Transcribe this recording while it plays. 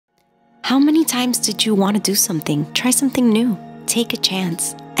How many times did you want to do something, try something new, take a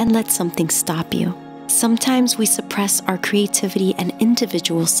chance, and let something stop you? Sometimes we suppress our creativity and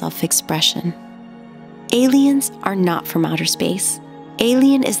individual self-expression. Aliens are not from outer space.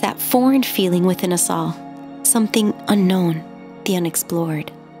 Alien is that foreign feeling within us all, something unknown, the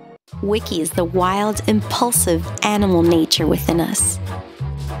unexplored. Wicky is the wild, impulsive animal nature within us.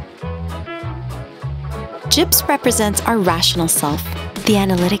 Gyps represents our rational self, the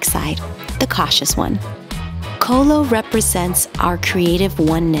analytic side, the cautious one. Colo represents our creative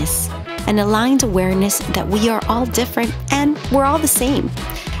oneness, an aligned awareness that we are all different and we're all the same,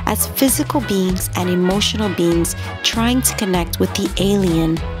 as physical beings and emotional beings trying to connect with the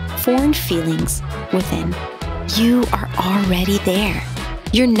alien, foreign feelings within. You are already there.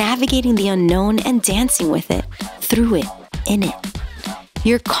 You're navigating the unknown and dancing with it, through it, in it.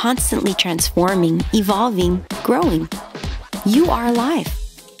 You're constantly transforming, evolving, growing. You are alive.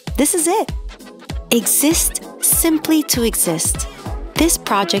 This is it. Exist simply to exist. This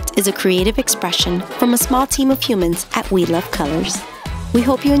project is a creative expression from a small team of humans at We Love Colors. We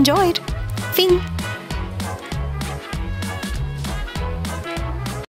hope you enjoyed. Fin!